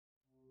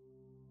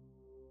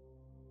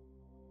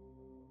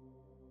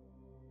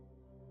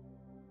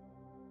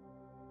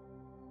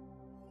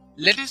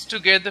Let us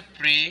together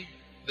pray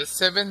the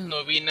seventh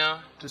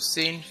novena to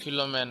St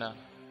Philomena.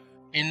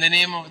 In the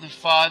name of the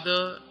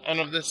Father,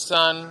 and of the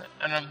Son,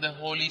 and of the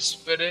Holy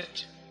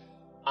Spirit.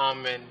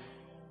 Amen.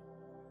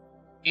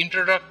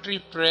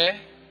 Introductory prayer.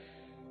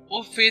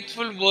 O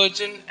faithful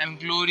Virgin and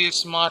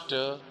glorious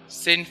Martyr,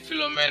 St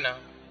Philomena,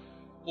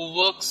 who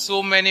works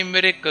so many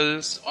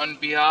miracles on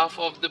behalf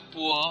of the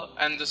poor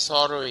and the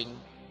sorrowing,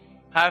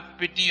 have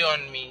pity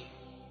on me.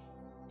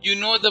 You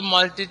know the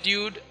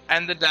multitude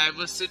and the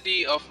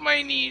diversity of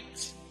my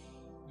needs.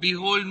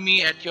 Behold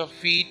me at your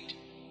feet,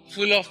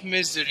 full of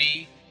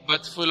misery,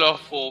 but full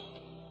of hope.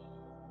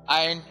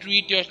 I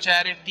entreat your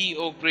charity,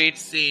 O great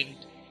saint.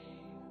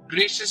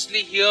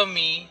 Graciously hear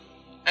me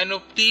and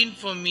obtain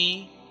for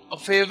me a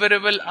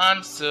favorable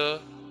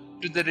answer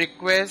to the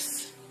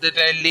requests that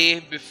I lay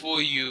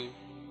before you.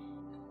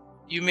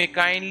 You may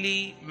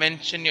kindly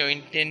mention your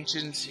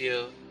intentions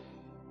here.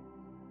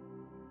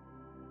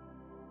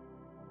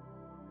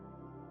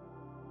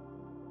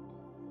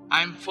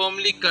 I am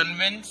firmly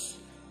convinced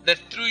that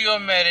through your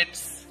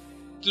merits,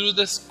 through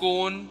the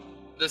scorn,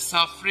 the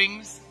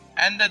sufferings,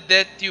 and the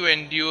death you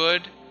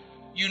endured,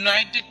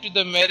 united to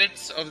the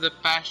merits of the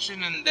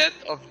passion and death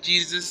of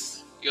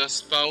Jesus, your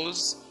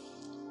spouse,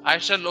 I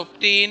shall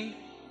obtain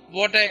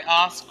what I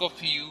ask of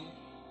you,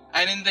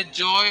 and in the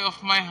joy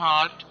of my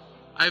heart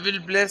I will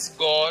bless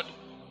God,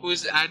 who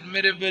is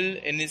admirable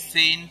in his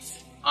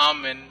saints.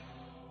 Amen.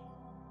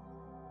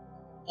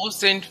 O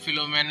St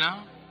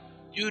Philomena,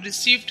 you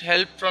received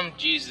help from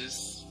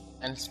Jesus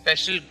and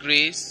special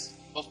grace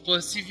of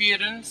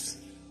perseverance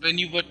when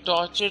you were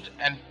tortured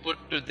and put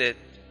to death.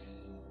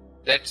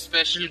 That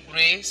special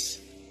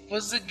grace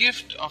was the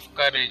gift of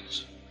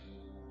courage.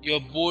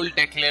 Your bold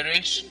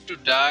declaration to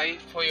die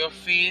for your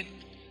faith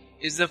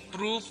is a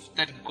proof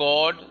that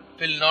God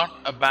will not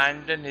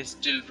abandon his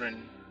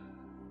children.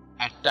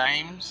 At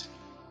times,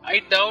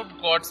 I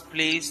doubt God's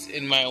place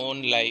in my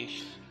own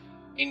life.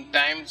 In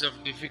times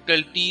of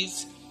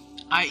difficulties,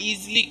 I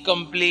easily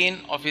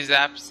complain of his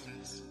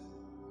absence.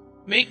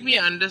 Make me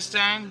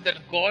understand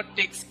that God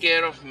takes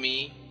care of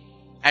me,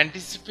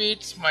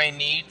 anticipates my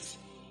needs,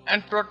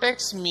 and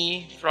protects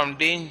me from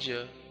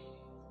danger.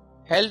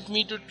 Help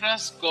me to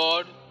trust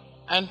God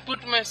and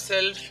put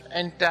myself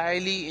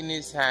entirely in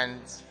his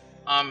hands.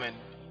 Amen.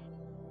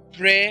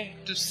 Pray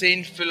to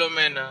St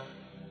Philomena.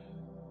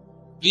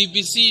 We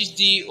beseech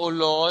thee, O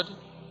Lord,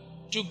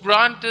 to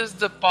grant us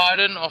the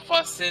pardon of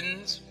our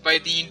sins by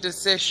the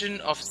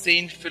intercession of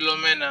St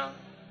Philomena,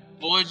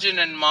 Virgin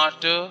and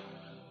Martyr,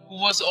 who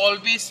was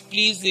always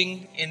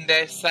pleasing in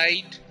thy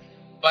sight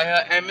by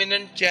her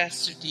eminent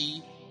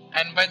chastity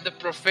and by the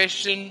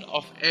profession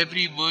of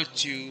every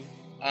virtue.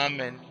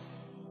 Amen.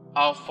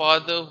 Our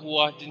Father who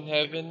art in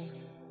heaven,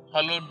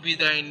 hallowed be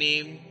thy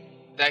name.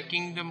 Thy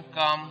kingdom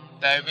come,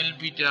 thy will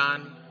be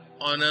done,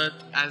 on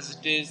earth as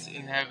it is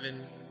in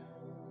heaven.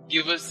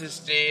 Give us this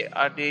day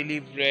our daily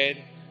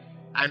bread,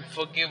 and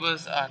forgive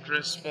us our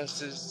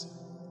trespasses,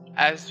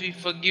 as we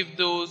forgive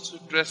those who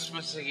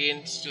trespass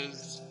against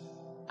us.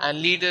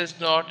 And lead us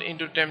not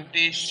into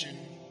temptation,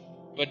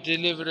 but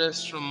deliver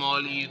us from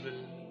all evil.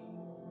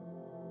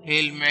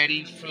 Hail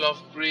Mary, full of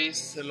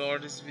grace, the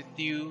Lord is with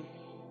you.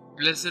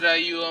 Blessed are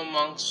you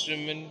amongst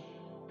women,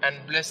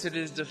 and blessed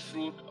is the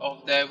fruit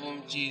of thy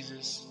womb,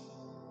 Jesus.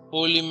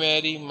 Holy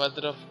Mary,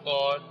 Mother of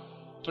God,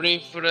 pray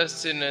for us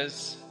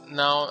sinners,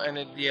 now and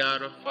at the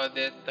hour of our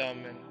death.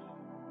 Amen.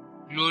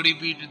 Glory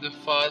be to the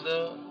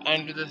Father,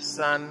 and to the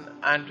Son,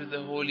 and to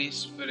the Holy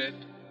Spirit,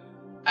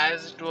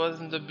 as it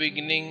was in the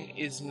beginning,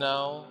 is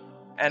now,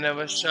 and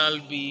ever shall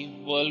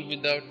be, world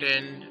without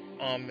end.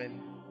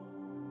 Amen.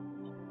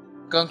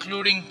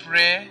 Concluding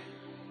prayer.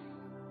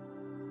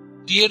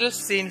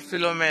 Dearest Saint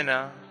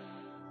Philomena,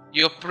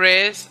 your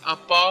prayers are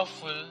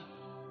powerful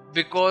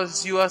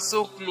because you are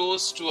so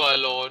close to our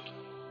Lord.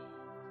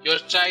 Your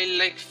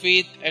childlike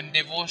faith and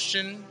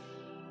devotion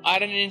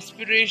are an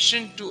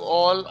inspiration to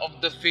all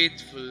of the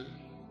faithful.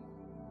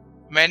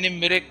 Many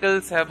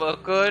miracles have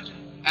occurred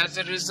as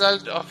a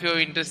result of your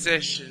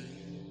intercession.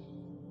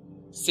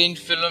 Saint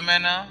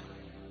Philomena,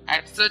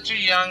 at such a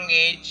young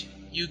age,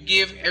 you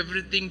gave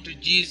everything to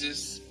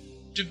Jesus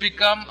to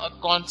become a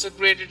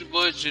consecrated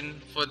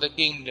virgin for the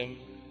kingdom.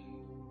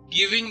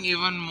 Giving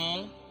even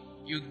more,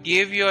 you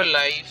gave your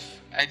life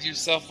as you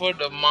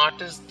suffered a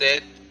martyr's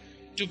death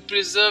to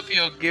preserve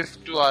your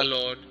gift to our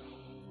Lord.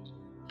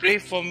 Pray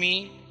for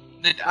me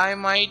that I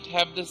might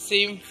have the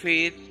same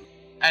faith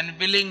and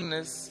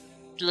willingness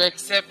to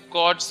accept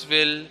God's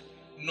will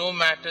no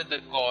matter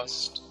the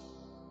cost.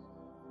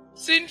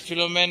 Saint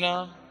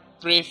Philomena,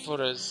 pray for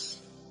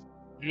us.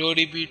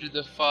 Glory be to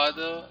the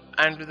Father,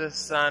 and to the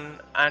Son,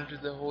 and to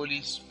the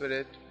Holy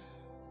Spirit,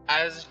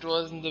 as it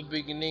was in the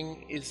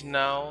beginning, is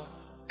now,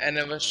 and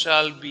ever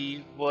shall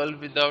be, world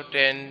without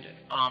end.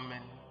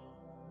 Amen.